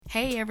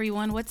Hey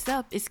everyone, what's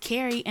up? It's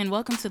Carrie, and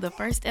welcome to the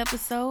first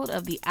episode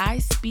of the I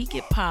Speak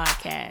It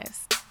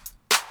podcast.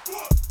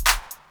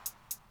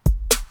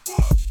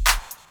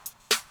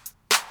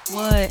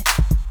 What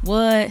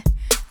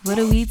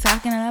are we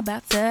talking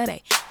about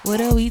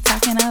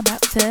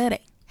today?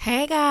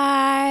 Hey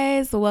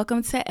guys,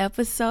 welcome to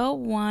episode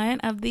 1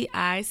 of the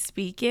I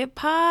Speak It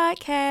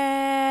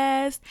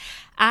podcast.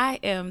 I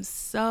am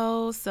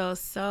so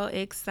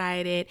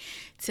excited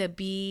to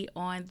be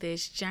on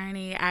this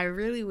journey. I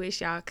really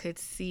wish y'all could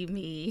see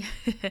me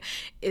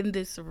in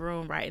this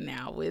room right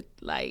now with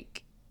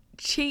like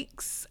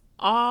cheeks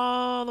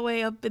all the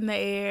way up in the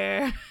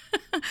air,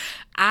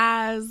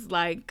 eyes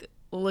like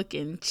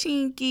looking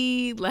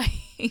chinky. Like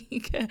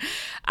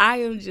I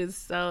am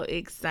just so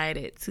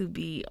excited to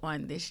be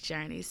on this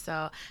journey.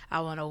 So I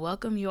want to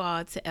welcome you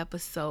all to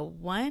episode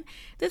 1.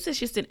 This is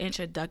just an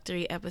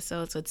introductory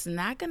episode, so it's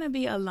not going to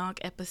be a long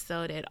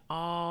episode at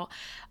all.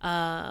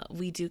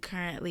 We do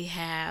currently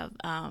have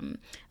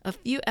a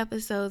few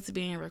episodes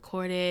being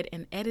recorded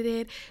and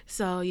edited,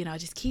 so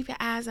just keep your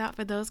eyes out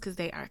for those because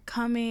they are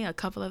coming. A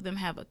couple of them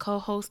have a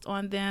co-host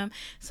on them,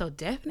 so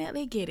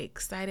definitely get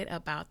excited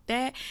about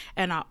that.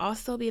 And I'll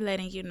also be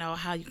letting you know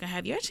how you can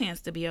have your chance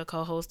to be a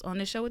co-host on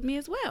the show with me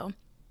as well.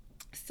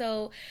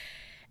 So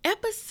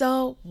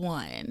episode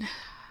 1,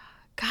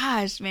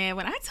 gosh, man,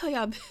 when I tell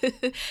y'all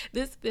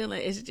this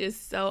feeling is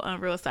just so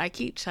unreal. So I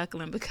keep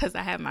chuckling because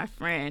I have my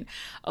friend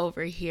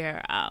over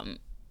here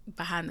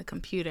behind the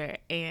computer,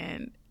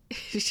 and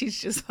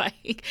she's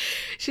like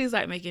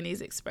making these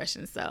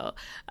expressions. So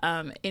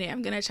anyway,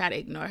 I'm gonna try to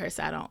ignore her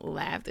so I don't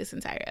laugh this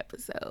entire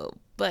episode.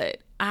 But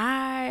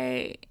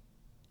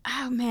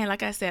oh man,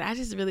 like I said, I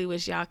just really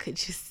wish y'all could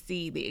just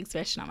see the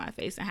expression on my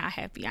face and how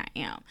happy I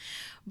am.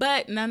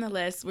 But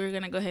nonetheless, we're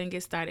going to go ahead and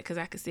get started because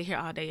I could sit here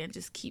all day and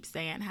just keep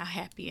saying how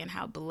happy and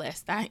how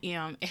blessed I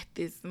am at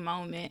this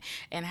moment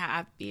and how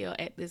I feel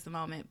at this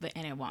moment.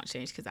 And it won't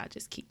change because I'll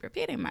just keep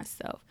repeating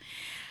myself.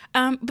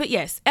 But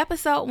yes,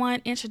 episode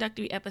 1,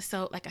 introductory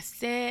episode. Like I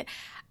said,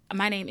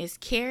 my name is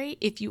Carrie.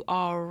 If you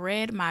all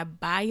read my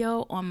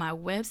bio on my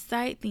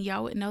website, then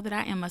y'all would know that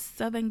I am a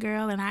Southern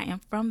girl and I am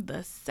from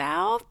the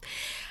South.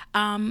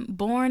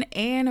 Born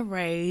and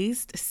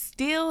raised,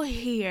 still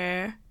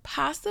here,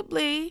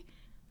 possibly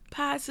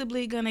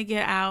gonna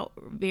get out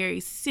very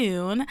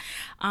soon.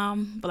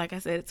 But like I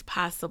said, it's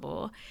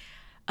possible.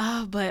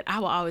 But I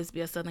will always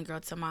be a Southern girl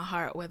to my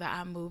heart, whether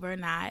I move or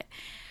not.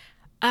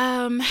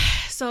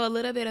 So a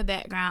little bit of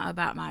background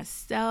about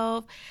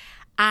myself.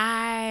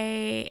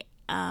 I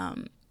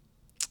am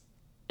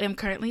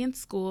currently in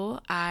school.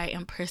 I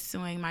am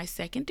pursuing my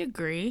second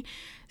degree.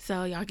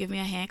 So y'all give me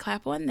a hand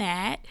clap on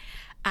that.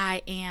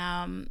 I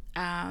am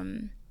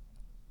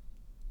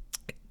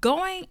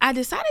I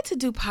decided to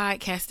do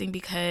podcasting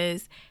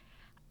because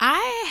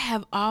I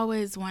have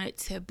always wanted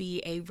to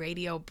be a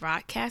radio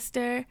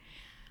broadcaster,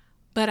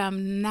 but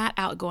I'm not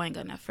outgoing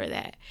enough for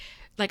that.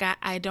 Like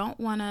I don't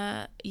want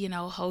to,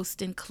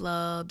 host in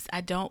clubs.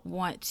 I don't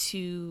want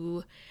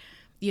to,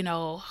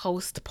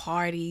 host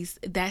parties.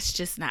 That's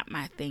just not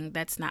my thing.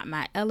 That's not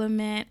my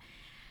element.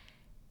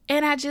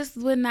 And I just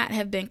would not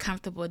have been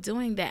comfortable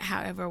doing that.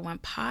 However, when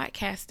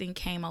podcasting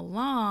came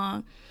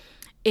along,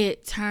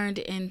 it turned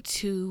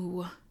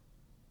into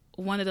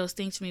one of those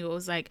things for me where it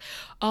was like,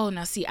 oh,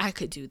 now see, I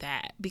could do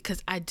that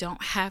because I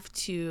don't have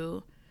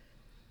to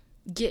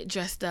get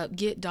dressed up,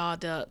 get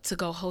dolled up to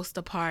go host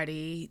a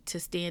party, to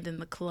stand in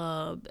the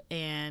club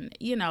and,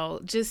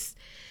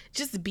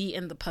 just be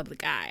in the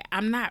public eye.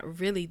 I'm not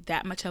really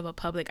that much of a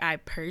public eye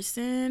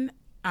person.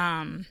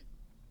 Well,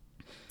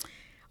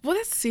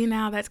 let's see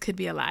now. That could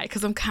be a lie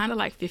because I'm kind of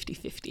like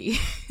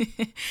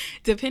 50-50.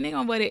 Depending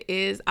on what it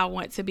is, I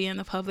want to be in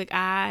the public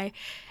eye.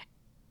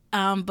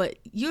 But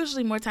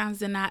usually more times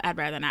than not, I'd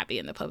rather not be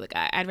in the public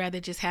eye. I'd rather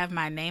just have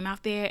my name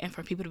out there and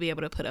for people to be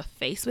able to put a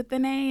face with the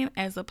name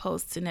as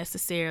opposed to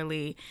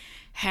necessarily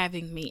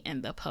having me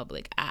in the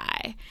public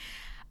eye.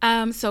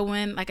 So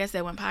when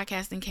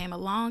podcasting came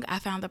along, I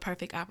found the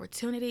perfect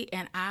opportunity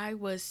and I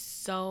was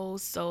so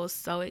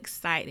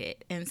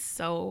excited and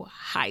so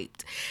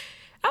hyped.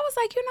 I was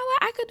like, you know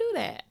what? I could do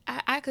that.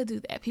 I could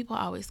do that. People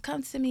always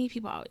come to me.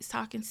 People always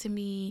talking to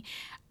me.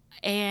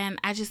 And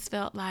I just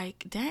felt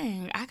like,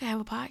 dang, I could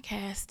have a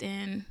podcast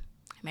and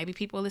maybe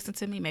people listen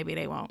to me. Maybe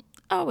they won't.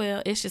 Oh,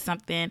 well, it's just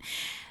something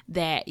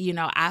that,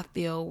 I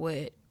feel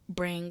would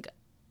bring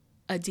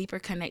a deeper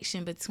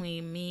connection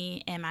between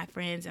me and my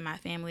friends and my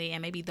family,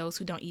 and maybe those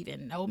who don't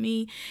even know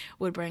me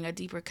would bring a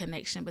deeper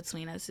connection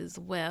between us as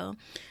well.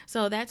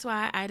 So that's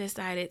why I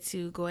decided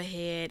to go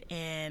ahead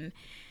and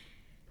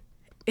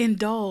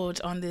indulge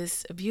on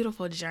this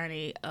beautiful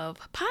journey of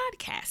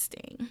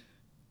podcasting.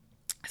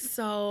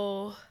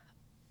 So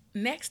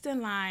next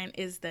in line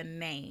is the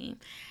name.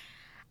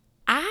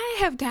 I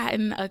have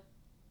gotten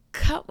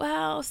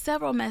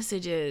several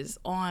messages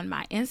on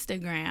my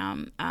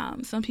Instagram.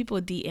 Some people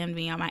DM'd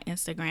me on my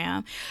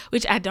Instagram,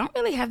 which I don't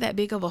really have that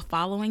big of a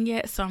following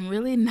yet, so I'm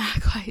really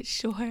not quite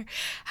sure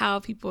how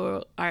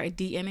people are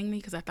DMing me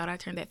because I thought I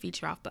turned that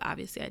feature off, but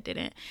obviously I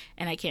didn't,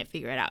 and I can't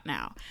figure it out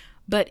now.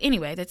 But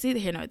anyway, that's neither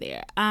here nor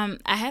there. I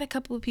had a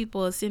couple of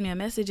people send me a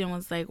message and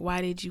was like,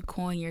 why did you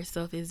coin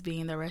yourself as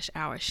being the rush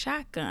hour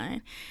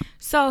shotgun?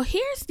 So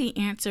here's the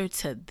answer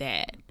to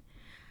that.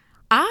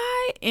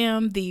 I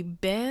am the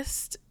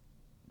best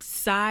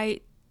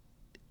side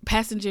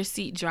passenger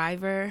seat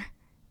driver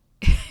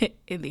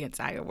in the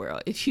entire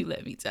world, if you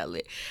let me tell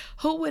it.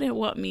 Who wouldn't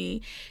want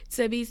me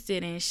to be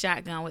sitting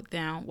shotgun with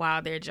them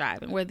while they're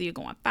driving, whether you're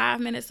going 5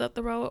 minutes up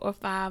the road or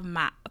 5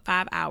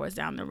 hours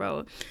down the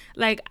road?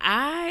 Like,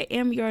 I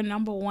am your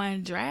number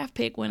one draft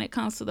pick when it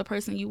comes to the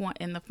person you want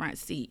in the front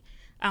seat.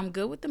 I'm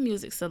good with the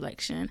music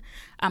selection.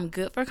 I'm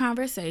good for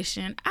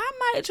conversation. I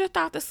might drift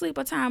off to sleep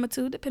a time or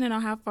two, depending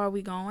on how far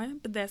we're going,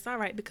 but that's all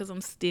right because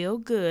I'm still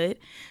good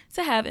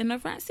to have in the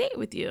front seat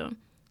with you.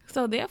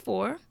 So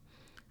therefore,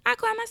 I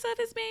call myself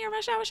as being a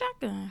rush hour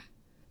shotgun.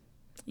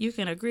 You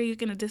can agree, you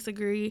can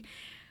disagree,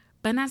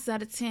 but 9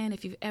 out of 10,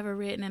 if you've ever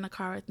ridden in a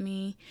car with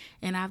me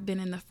and I've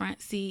been in the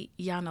front seat,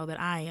 y'all know that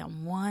I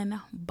am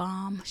one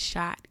bomb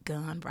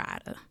shotgun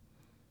rider.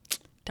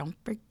 Don't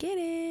forget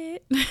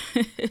it.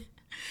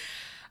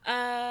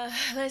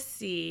 Let's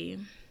see.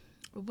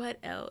 What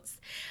else?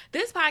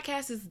 This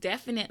podcast is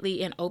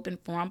definitely an open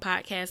forum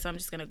podcast, so I'm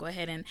just going to go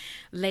ahead and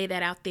lay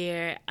that out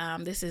there.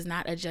 This is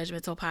not a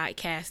judgmental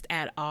podcast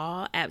at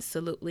all.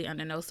 Absolutely,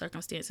 under no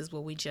circumstances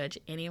will we judge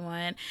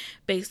anyone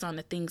based on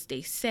the things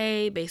they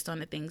say, based on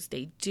the things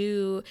they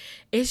do.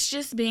 It's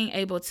just being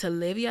able to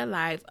live your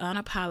life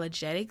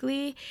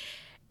unapologetically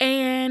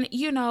and,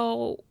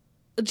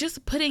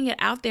 just putting it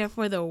out there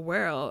for the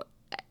world.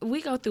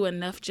 We go through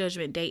enough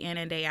judgment day in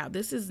and day out.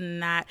 This is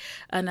not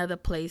another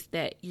place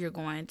that you're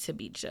going to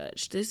be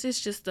judged. This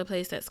is just a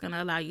place that's going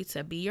to allow you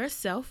to be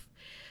yourself.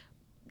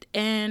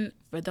 And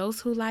for those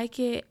who like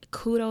it,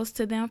 kudos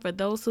to them. For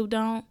those who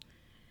don't,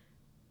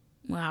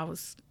 well, I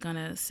was going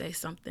to say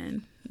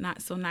something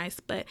not so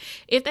nice, but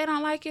if they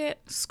don't like it,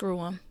 screw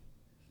them.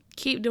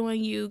 Keep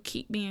doing you,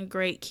 keep being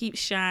great, keep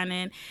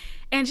shining,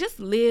 and just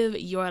live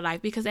your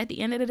life. Because at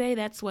the end of the day,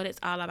 that's what it's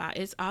all about.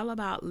 It's all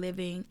about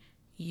living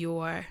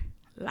your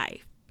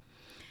life.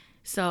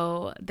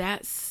 So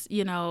that's,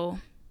 the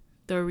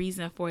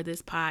reason for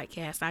this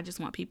podcast. I just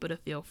want people to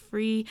feel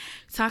free,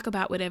 talk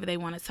about whatever they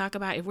want to talk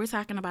about. If we're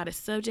talking about a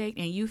subject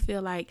and you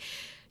feel like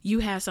you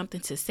have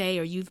something to say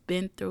or you've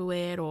been through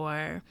it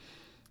or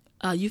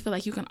you feel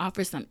like you can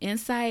offer some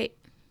insight,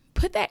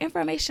 put that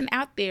information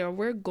out there.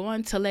 We're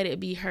going to let it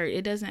be heard.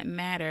 It doesn't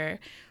matter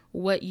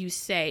what you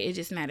say. It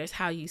just matters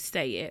how you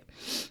say it.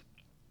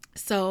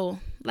 So,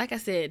 like I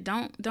said,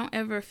 don't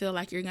ever feel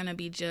like you're going to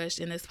be judged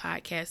in this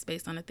podcast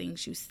based on the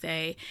things you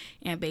say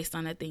and based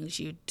on the things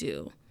you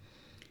do.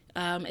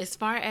 As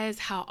far as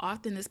how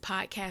often this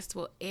podcast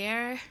will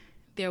air,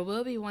 there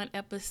will be one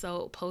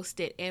episode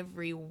posted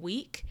every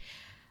week.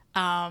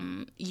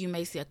 You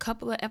may see a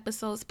couple of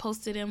episodes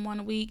posted in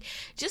 1 week.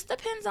 Just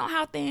depends on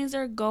how things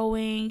are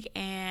going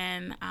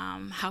and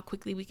how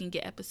quickly we can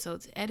get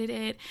episodes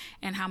edited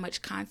and how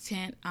much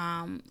content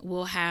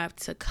we'll have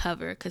to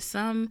cover. Because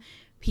some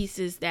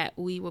pieces that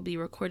we will be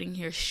recording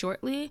here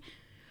shortly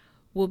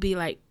will be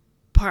like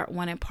part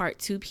 1 and part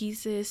 2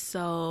 pieces.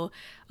 So,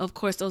 of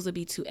course, those will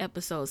be 2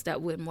 episodes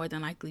that would more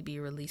than likely be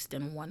released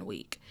in 1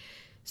 week.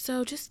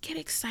 So just get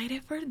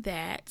excited for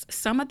that.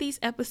 Some of these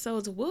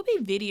episodes will be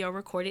video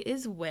recorded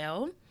as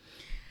well.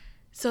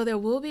 So there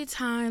will be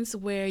times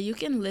where you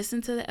can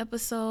listen to the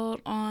episode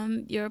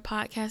on your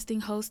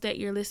podcasting host that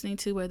you're listening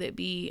to, whether it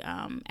be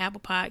Apple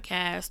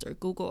Podcast or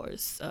Google or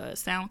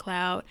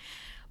SoundCloud.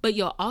 But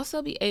you'll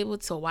also be able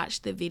to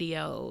watch the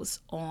videos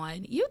on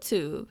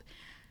YouTube.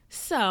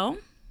 So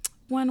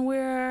when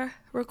we're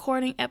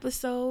recording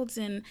episodes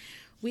and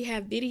we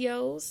have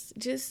videos,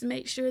 just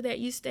make sure that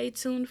you stay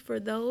tuned for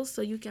those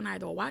so you can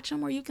either watch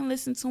them or you can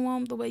listen to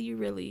them the way you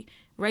really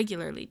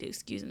regularly do.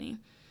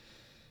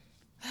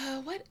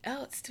 What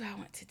else do I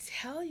want to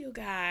tell you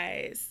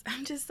guys?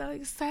 I'm just so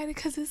excited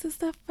because this is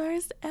the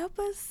first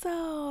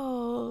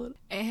episode.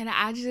 And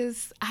I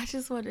just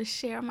want to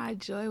share my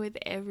joy with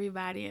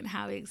everybody and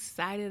how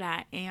excited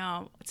I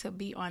am to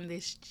be on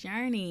this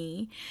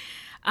journey.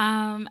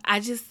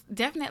 I just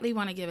definitely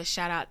want to give a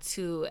shout out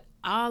to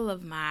all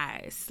of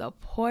my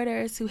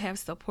supporters who have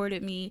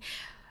supported me,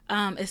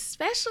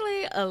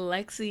 especially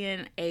Alexi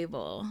and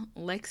Abel.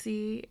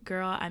 Lexi,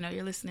 girl, I know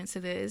you're listening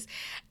to this.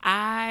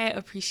 I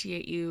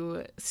appreciate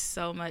you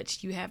so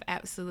much. You have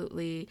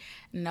absolutely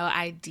no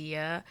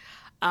idea.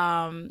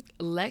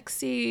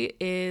 Lexi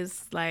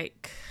is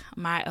like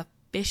my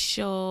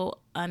official,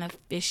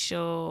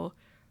 unofficial,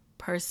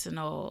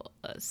 personal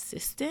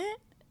assistant.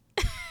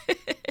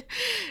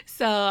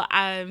 So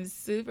I'm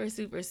super,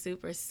 super,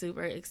 super,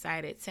 super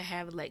excited to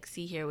have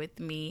Lexi here with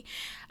me.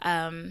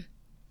 And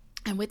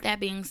with that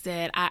being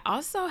said, I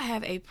also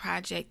have a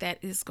project that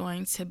is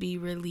going to be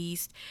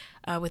released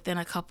within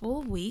a couple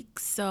of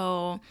weeks.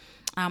 So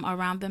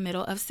around the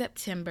middle of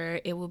September,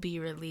 it will be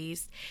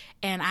released.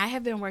 And I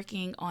have been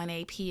working on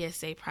a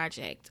PSA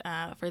project.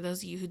 For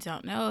those of you who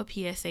don't know, a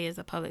PSA is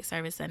a public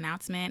service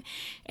announcement.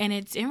 And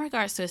it's in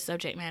regards to a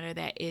subject matter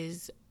that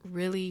is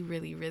really,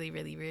 really, really,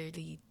 really,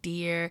 really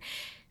dear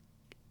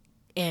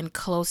and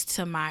close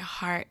to my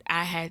heart.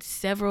 I had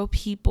several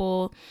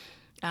people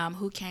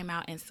who came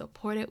out and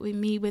supported with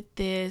me with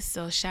this.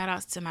 So shout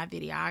outs to my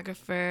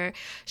videographer,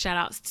 shout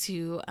outs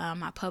to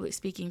my public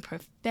speaking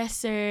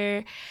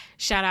professor,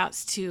 shout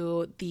outs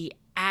to the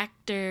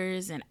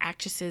actors and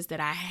actresses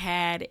that I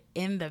had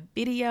in the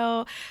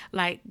video.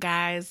 Like,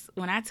 guys,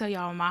 when I tell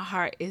y'all my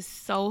heart is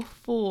so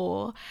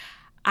full,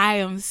 I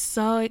am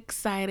so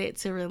excited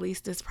to release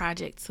this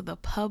project to the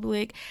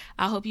public.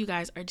 I hope you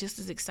guys are just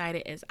as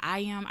excited as I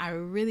am. I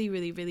really,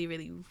 really, really,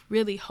 really,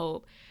 really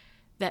hope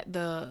that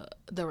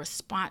the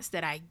response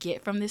that I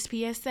get from this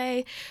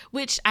PSA,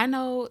 which I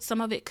know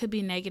some of it could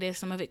be negative,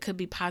 some of it could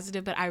be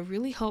positive, but I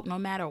really hope no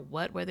matter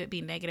what, whether it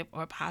be negative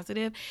or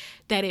positive,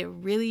 that it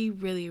really,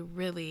 really,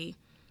 really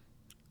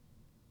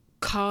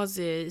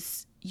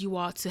causes you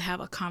all to have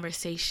a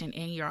conversation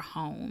in your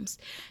homes.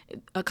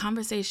 A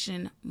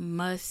conversation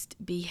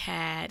must be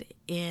had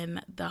in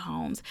the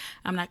homes.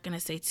 I'm not going to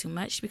say too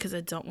much because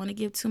I don't want to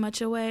give too much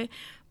away,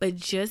 but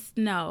just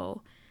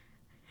know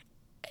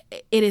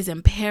it is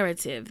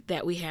imperative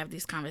that we have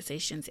these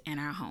conversations in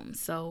our homes.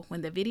 So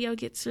when the video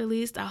gets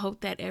released, I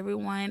hope that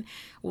everyone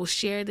will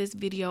share this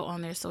video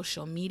on their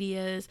social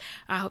medias.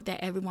 I hope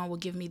that everyone will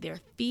give me their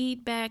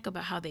feedback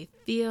about how they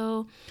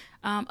feel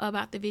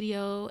about the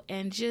video,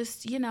 and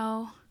just,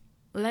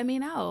 let me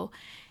know.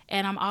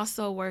 And I'm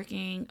also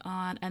working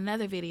on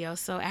another video.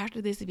 So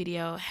after this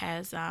video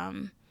has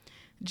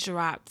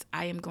dropped,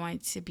 I am going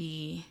to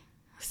be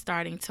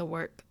starting to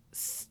work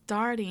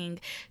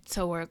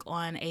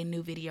on a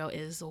new video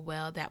as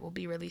well that will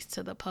be released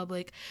to the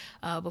public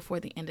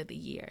before the end of the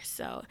year.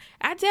 So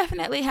I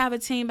definitely have a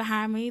team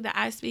behind me. The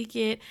I Speak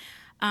It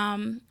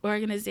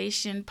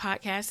organization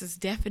podcast is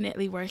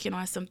definitely working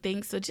on some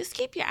things. So just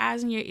keep your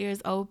eyes and your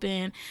ears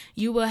open.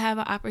 You will have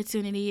an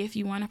opportunity if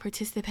you want to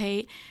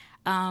participate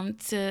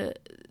to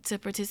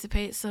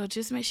participate. So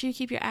just make sure you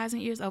keep your eyes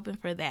and ears open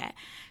for that.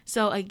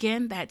 So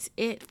again, that's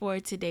it for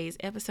today's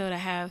episode. I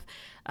have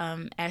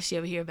Ashley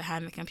over here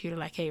behind the computer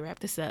like, hey, wrap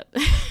this up.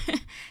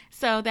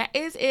 So that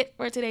is it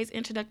for today's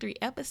introductory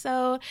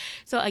episode.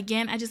 So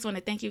again, I just want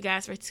to thank you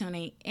guys for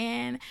tuning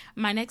in.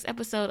 My next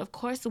episode, of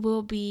course,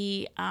 will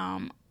be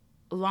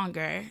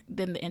longer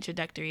than the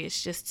introductory.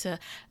 It's just to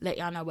let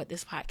y'all know what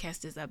this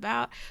podcast is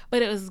about.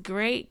 But it was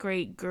great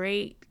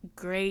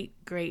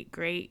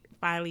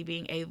finally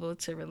being able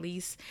to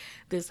release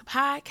this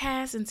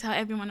podcast and tell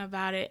everyone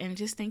about it, and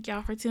just thank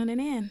y'all for tuning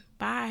in.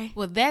 Bye.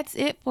 Well, that's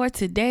it for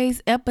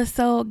today's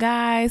episode,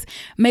 guys.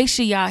 Make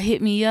sure y'all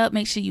hit me up.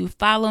 Make sure you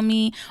follow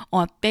me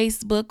on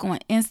Facebook, on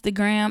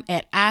Instagram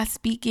at I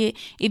Speak It.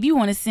 If you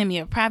want to send me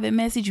a private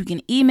message, you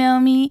can email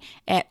me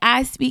at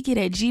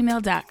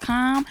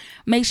ispeakit@gmail.com.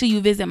 Make sure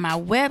you visit my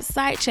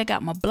website. Check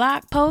out my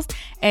blog post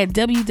at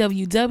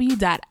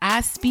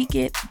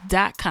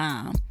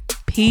www.ispeakit.com.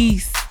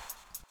 Peace.